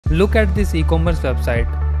Look at this e-commerce website.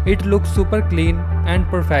 It looks super clean and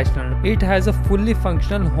professional. It has a fully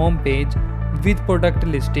functional home page with product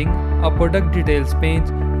listing, a product details page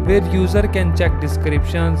where user can check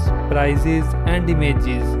descriptions, prices and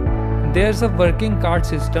images. There's a working cart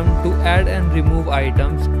system to add and remove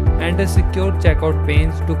items and a secure checkout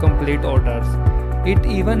page to complete orders. It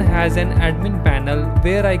even has an admin panel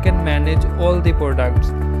where I can manage all the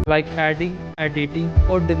products like adding, editing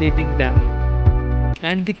or deleting them.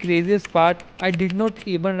 And the craziest part, I did not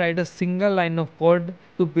even write a single line of code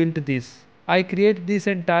to build this. I created this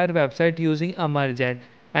entire website using Emergent,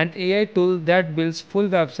 an AI tool that builds full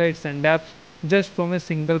websites and apps just from a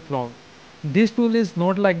single prompt. This tool is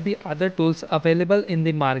not like the other tools available in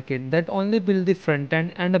the market that only build the front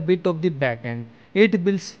end and a bit of the back end. It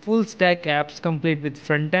builds full stack apps complete with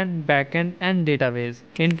front end, back end and database.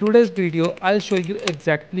 In today's video, I'll show you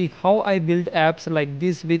exactly how I build apps like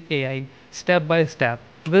this with AI, step by step.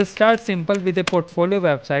 We'll start simple with a portfolio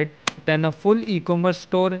website, then a full e-commerce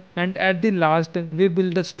store, and at the last, we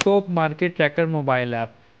build a stock market tracker mobile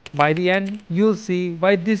app. By the end, you'll see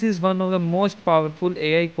why this is one of the most powerful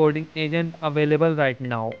AI coding agents available right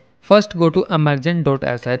now. First, go to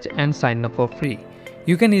emergent.sh and sign up for free.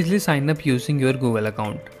 You can easily sign up using your Google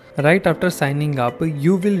account. Right after signing up,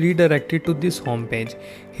 you will be redirected to this homepage.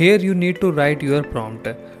 Here you need to write your prompt.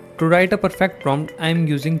 To write a perfect prompt, I am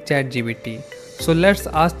using ChatGPT. So let's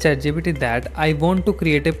ask ChatGPT that I want to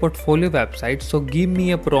create a portfolio website, so give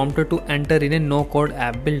me a prompt to enter in a no-code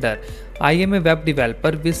app builder. I am a web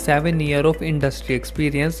developer with 7 years of industry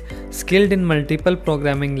experience, skilled in multiple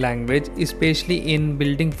programming languages, especially in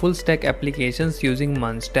building full-stack applications using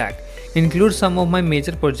Munstack. Include some of my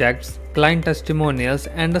major projects, client testimonials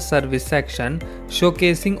and a service section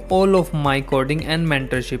showcasing all of my coding and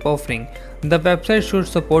mentorship offering. The website should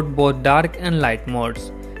support both dark and light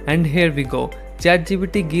modes. And here we go.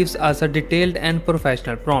 ChatGPT gives us a detailed and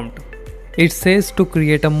professional prompt. It says to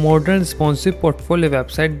create a modern responsive portfolio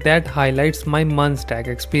website that highlights my Munstack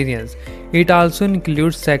experience. It also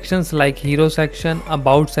includes sections like hero section,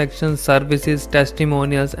 about section, services,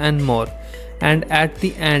 testimonials and more. And at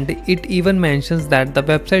the end, it even mentions that the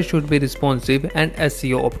website should be responsive and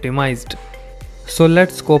SEO optimized. So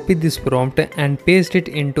let's copy this prompt and paste it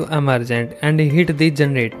into Emergent and hit the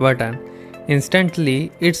generate button.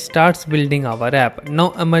 Instantly, it starts building our app.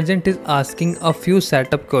 Now Emergent is asking a few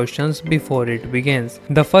setup questions before it begins.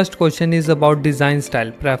 The first question is about design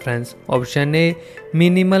style preference. Option A,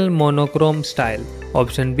 minimal monochrome style.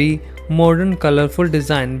 Option B, modern colorful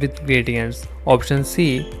design with gradients. Option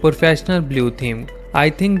C, professional blue theme. I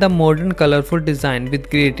think the modern colorful design with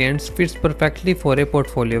gradients fits perfectly for a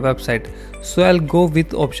portfolio website, so I'll go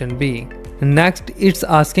with option B. Next, it's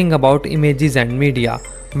asking about images and media,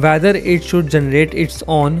 whether it should generate its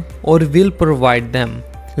own or will provide them.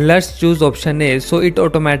 Let's choose option A, so it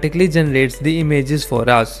automatically generates the images for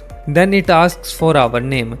us. Then it asks for our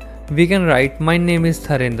name. We can write my name is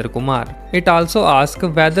Tharendra Kumar. It also asks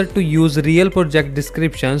whether to use real project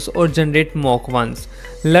descriptions or generate mock ones.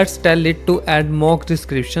 Let's tell it to add mock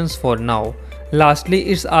descriptions for now. Lastly,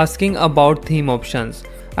 it's asking about theme options.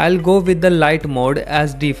 I'll go with the light mode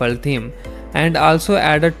as default theme and also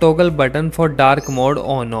add a toggle button for dark mode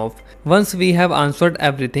on off. Once we have answered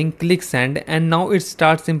everything, click send and now it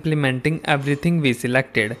starts implementing everything we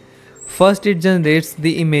selected. First it generates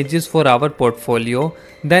the images for our portfolio,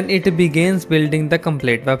 then it begins building the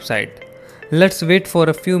complete website. Let's wait for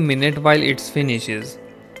a few minutes while it finishes.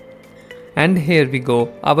 And here we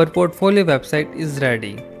go, our portfolio website is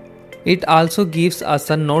ready. It also gives us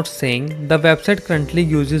a note saying the website currently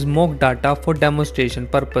uses mock data for demonstration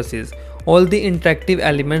purposes. All the interactive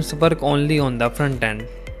elements work only on the front end.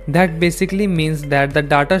 That basically means that the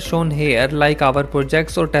data shown here, like our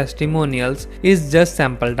projects or testimonials, is just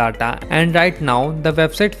sample data, and right now the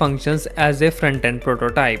website functions as a front-end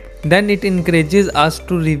prototype. Then it encourages us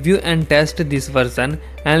to review and test this version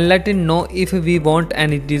and let it know if we want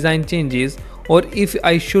any design changes or if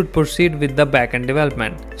I should proceed with the backend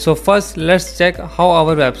development. So first let's check how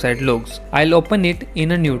our website looks. I'll open it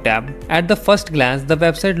in a new tab. At the first glance, the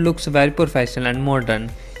website looks very professional and modern.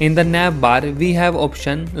 In the nav bar, we have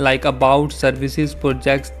options like about, services,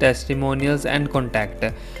 projects, testimonials and contact,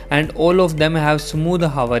 and all of them have smooth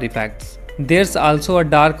hover effects. There's also a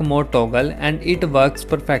dark mode toggle and it works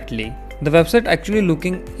perfectly. The website actually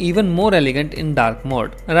looking even more elegant in dark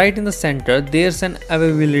mode. Right in the center, there's an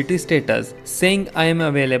availability status saying I am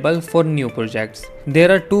available for new projects.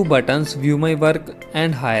 There are two buttons, view my work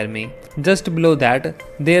and hire me. Just below that,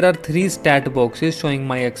 there are three stat boxes showing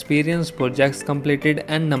my experience, projects completed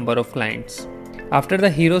and number of clients. After the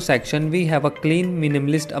hero section, we have a clean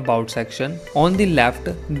minimalist about section. On the left,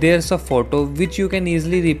 there's a photo which you can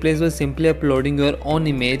easily replace by simply uploading your own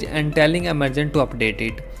image and telling Emergent to update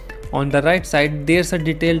it. On the right side, there's a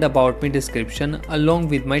detailed about me description along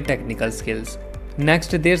with my technical skills.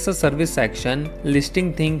 Next, there's a service section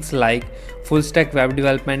listing things like full stack web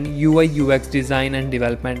development, UI UX design and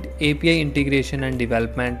development, API integration and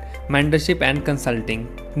development, mentorship and consulting.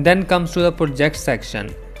 Then comes to the project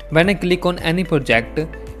section. When I click on any project,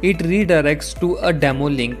 it redirects to a demo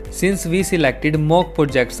link since we selected mock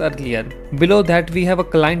projects earlier. Below that we have a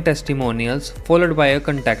client testimonials followed by a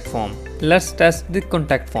contact form. Let's test the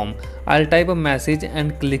contact form. I'll type a message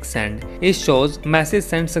and click send. It shows message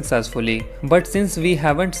sent successfully, but since we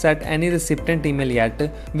haven't set any recipient email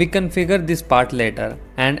yet, we configure this part later.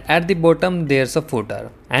 And at the bottom there's a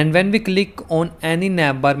footer. And when we click on any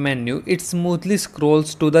navbar menu, it smoothly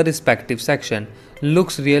scrolls to the respective section.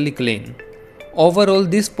 Looks really clean. Overall,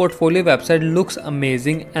 this portfolio website looks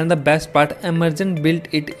amazing, and the best part, Emergent built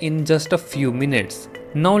it in just a few minutes.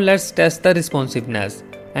 Now let's test the responsiveness.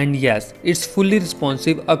 And yes, it's fully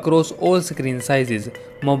responsive across all screen sizes,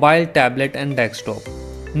 mobile, tablet and desktop.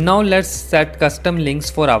 Now let's set custom links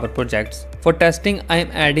for our projects. For testing, I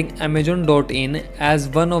am adding Amazon.in as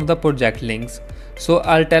one of the project links. So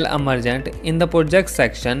I'll tell Emergent in the project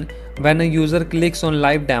section, when a user clicks on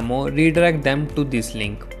live demo, redirect them to this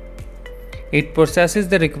link. It processes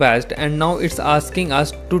the request and now it's asking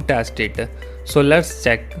us to test it. So let's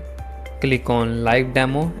check. Click on live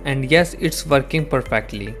demo and yes, it's working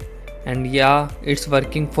perfectly. And yeah, it's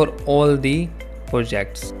working for all the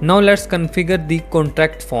projects. Now let's configure the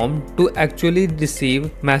contact form to actually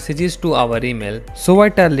receive messages to our email. So I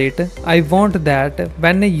tell it, I want that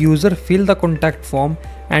when a user fill the contact form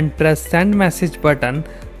and press send message button,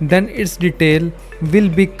 then its detail will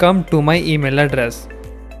be come to my email address.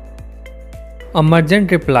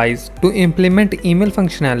 Emergent replies, to implement email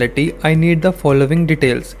functionality, I need the following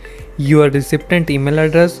details: your recipient email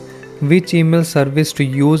address, which email service to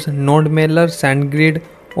use, node mailer, SendGrid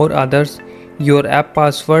or others, your app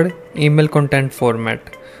password, email content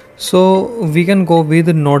format. So we can go with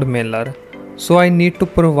node mailer. So I need to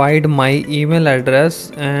provide my email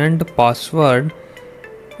address and password,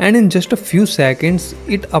 and in just a few seconds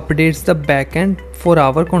it updates the backend for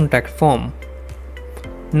our contact form.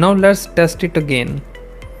 Now let's test it again.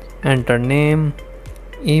 Enter name,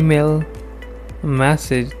 email,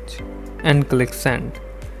 message and click send.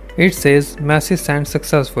 It says message sent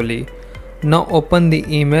successfully. Now open the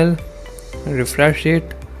email, refresh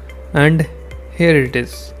it, and here it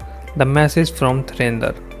is, the message from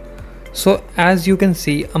Thrinder. So as you can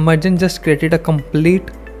see, Emergent just created a complete,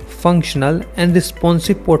 functional and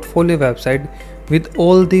responsive portfolio website with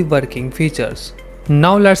all the working features.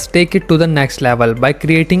 Now let's take it to the next level by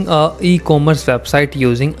creating a e-commerce website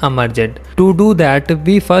using Emergent. To do that,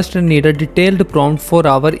 we first need a detailed prompt for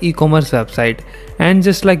our e-commerce website, and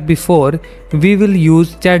just like before, we will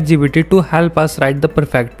use ChatGPT to help us write the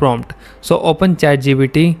perfect prompt. So open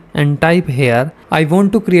ChatGPT and type here, I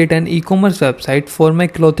want to create an e-commerce website for my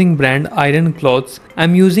clothing brand Iron Clothes.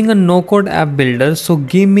 I'm using a no-code app builder, so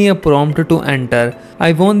give me a prompt to enter.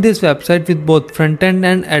 I want this website with both front-end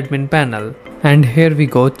and admin panel. And here we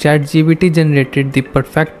go, ChatGPT generated the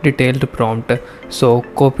perfect detailed prompt. So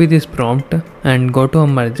copy this prompt and go to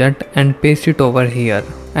Emergent and paste it over here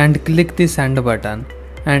and click the send button,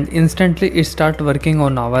 and instantly it starts working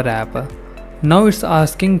on our app. Now it's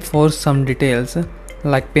asking for some details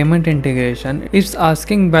like payment integration. It's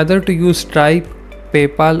asking whether to use Stripe,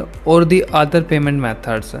 PayPal or the other payment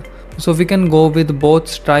methods. So we can go with both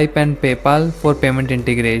Stripe and PayPal for payment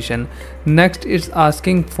integration. Next, it's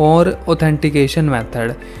asking for authentication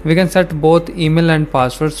method. We can set both email and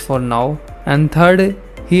passwords for now. And third,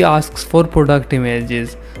 he asks for product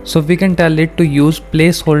images. So we can tell it to use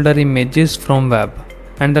placeholder images from web.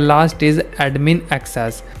 And the last is admin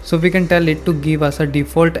access. So we can tell it to give us a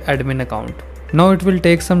default admin account. Now it will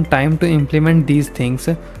take some time to implement these things,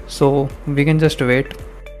 so we can just wait.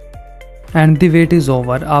 And the wait is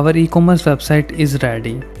over. Our e-commerce website is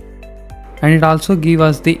ready. And it also gives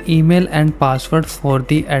us the email and password for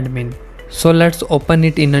the admin. So let's open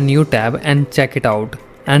it in a new tab and check it out.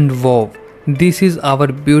 And wow, this is our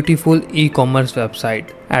beautiful e-commerce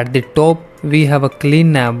website. At the top, we have a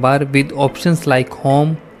clean navbar with options like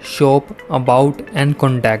home, shop, about and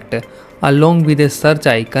contact, along with a search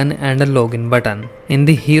icon and a login button. In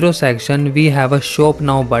the hero section, we have a shop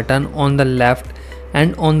now button on the left,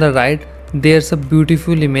 and on the right there's a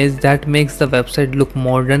beautiful image that makes the website look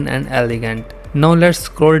modern and elegant. Now let's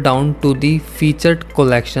scroll down to the featured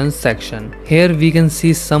collections section. Here we can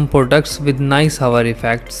see some products with nice hover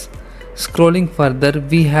effects. Scrolling further,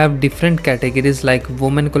 we have different categories like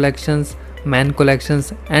women collections, man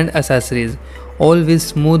collections and accessories, all with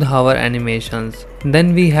smooth hover animations.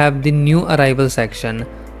 Then we have the new arrival section,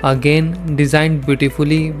 again designed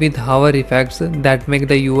beautifully with hover effects that make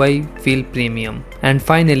the UI feel premium. And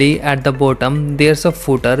finally at the bottom there's a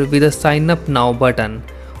footer with a sign up now button.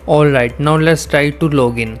 Alright, now let's try to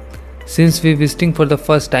log in. Since we're visiting for the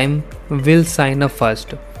first time, we'll sign up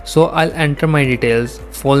first. So I'll enter my details,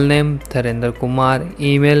 full name Tharendra Kumar,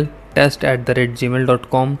 email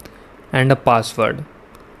test@gmail.com and a password,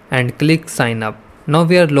 and click sign up. Now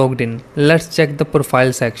we are logged in. Let's check the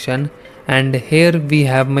profile section, and here we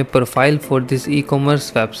have my profile for this e-commerce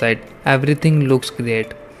website. Everything looks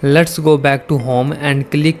great. Let's go back to home and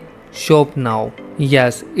click shop now.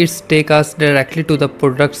 Yes, it's take us directly to the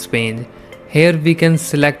products page. Here we can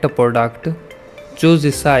select a product, choose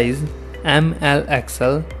the size ML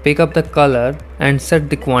XL, pick up the color and set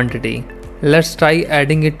the quantity. Let's try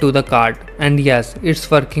adding it to the cart, and yes,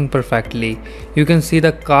 it's working perfectly. You can see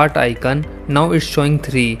the cart icon, now it's showing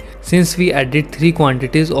 3 since we added 3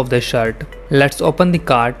 quantities of the shirt. Let's open the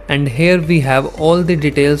cart, and here we have all the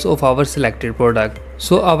details of our selected product.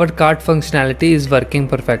 So our cart functionality is working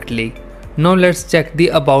perfectly. Now let's check the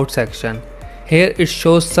about section. Here it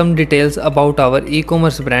shows some details about our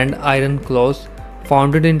e-commerce brand Iron Clothes,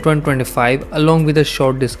 founded in 2025, along with a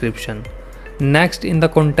short description. Next, in the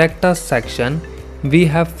contact us section, we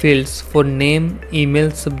have fields for name, email,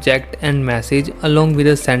 subject and message along with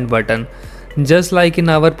a send button. Just like in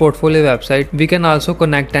our portfolio website, we can also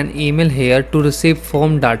connect an email here to receive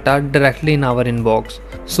form data directly in our inbox.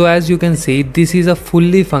 So as you can see, this is a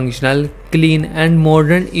fully functional, clean and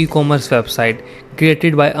modern e-commerce website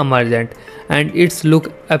created by Emergent, and its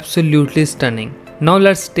look absolutely stunning. Now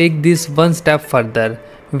let's take this one step further.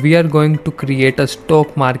 We are going to create a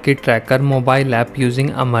stock market tracker mobile app using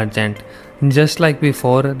Emergent. Just like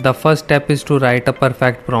before, the first step is to write a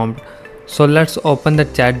perfect prompt. So let's open the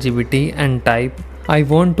ChatGPT and type, I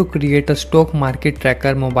want to create a stock market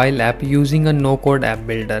tracker mobile app using a no-code app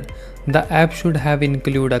builder. The app should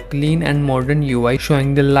include a clean and modern UI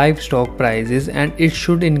showing the live stock prices, and it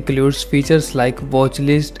should include features like watch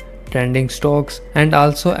list, trending stocks, and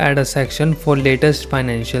also add a section for latest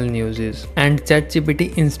financial news. And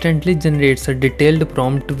ChatGPT instantly generates a detailed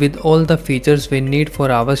prompt with all the features we need for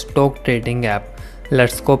our stock trading app.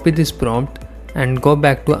 Let's copy this prompt and go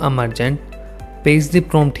back to Emergent, paste the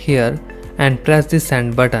prompt here and press the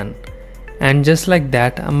send button. And just like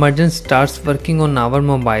that, Emergent starts working on our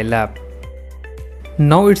mobile app.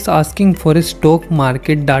 Now it's asking for a stock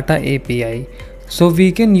market data API. So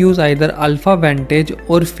we can use either Alpha Vantage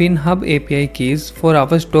or FinHub API keys for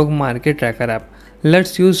our stock market tracker app.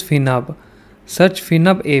 Let's use FinHub. Search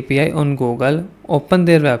FinHub API on Google, open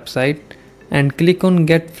their website and click on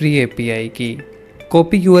Get Free API Key.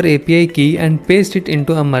 Copy your API key and paste it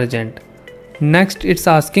into Emergent. Next, it's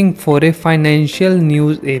asking for a financial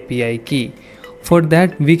news API key. For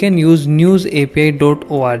that, we can use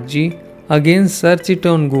newsapi.org. Again, search it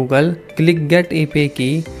on Google, click Get API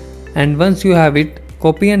Key, and once you have it,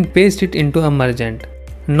 copy and paste it into Emergent.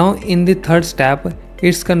 Now in the third step,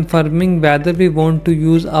 it's confirming whether we want to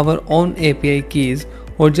use our own API keys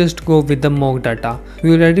or just go with the mock data.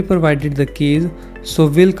 We already provided the keys, so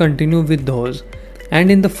we'll continue with those. And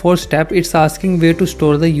in the fourth step, it's asking where to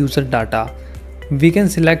store the user data. We can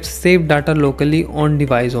select save data locally on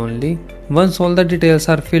device only. Once all the details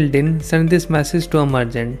are filled in, send this message to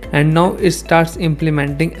Emergent, and now it starts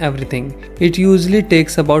implementing everything. It usually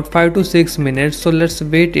takes about 5 to 6 minutes, so let's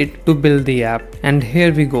wait it to build the app. And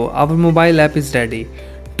here we go, our mobile app is ready.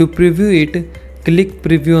 To preview it, click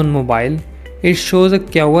preview on mobile. It shows a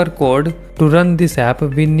QR code. To run this app,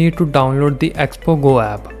 we need to download the Expo Go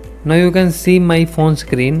app. Now you can see my phone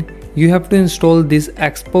screen. You have to install this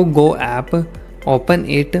Expo Go app, open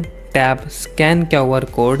it, tap scan QR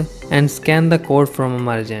code and scan the code from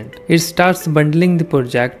Emergent. It starts bundling the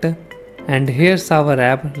project, and here's our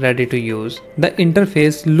app ready to use. The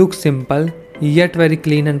interface looks simple yet very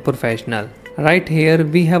clean and professional. Right here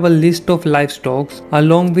we have a list of live stocks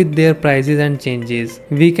along with their prices and changes.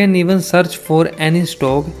 We can even search for any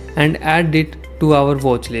stock and add it to our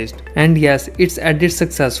watch list. And yes, it's added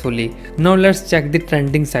successfully. Now let's check the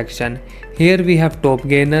trending section. Here we have top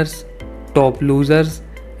gainers, top losers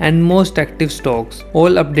and most active stocks, all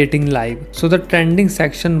updating live. So the trending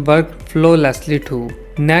section worked flawlessly too.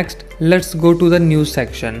 Next, let's go to the news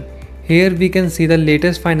section. Here we can see the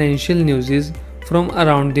latest financial news from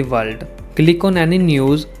around the world. Click on any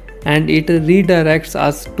news and it redirects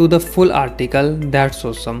us to the full article. That's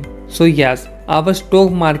awesome. So yes, our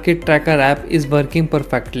stock market tracker app is working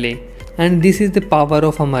perfectly. And this is the power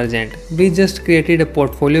of Emergent. We just created a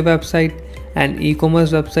portfolio website, an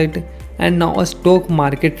e-commerce website, and now a stock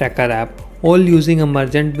market tracker app, all using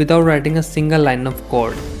Emergent without writing a single line of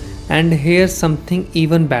code. And here's something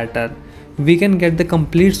even better. We can get the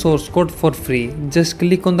complete source code for free. Just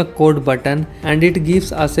click on the code button and it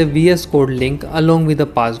gives us a VS Code link along with the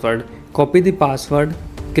password. Copy the password,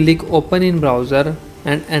 click open in browser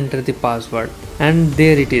and enter the password. And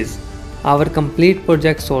there it is, our complete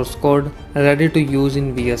project source code ready to use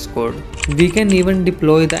in VS Code. We can even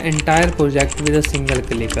deploy the entire project with a single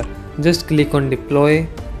click. Just click on deploy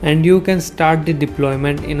and you can start the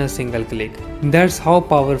deployment in a single click. That's how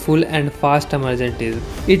powerful and fast Emergent is.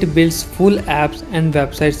 It builds full apps and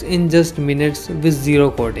websites in just minutes with zero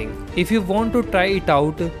coding. If you want to try it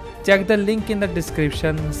out, check the link in the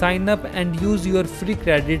description, sign up and use your free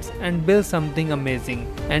credits and build something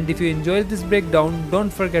amazing. And if you enjoyed this breakdown, don't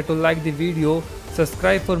forget to like the video,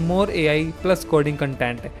 subscribe for more AI plus coding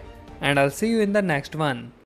content. And I'll see you in the next one.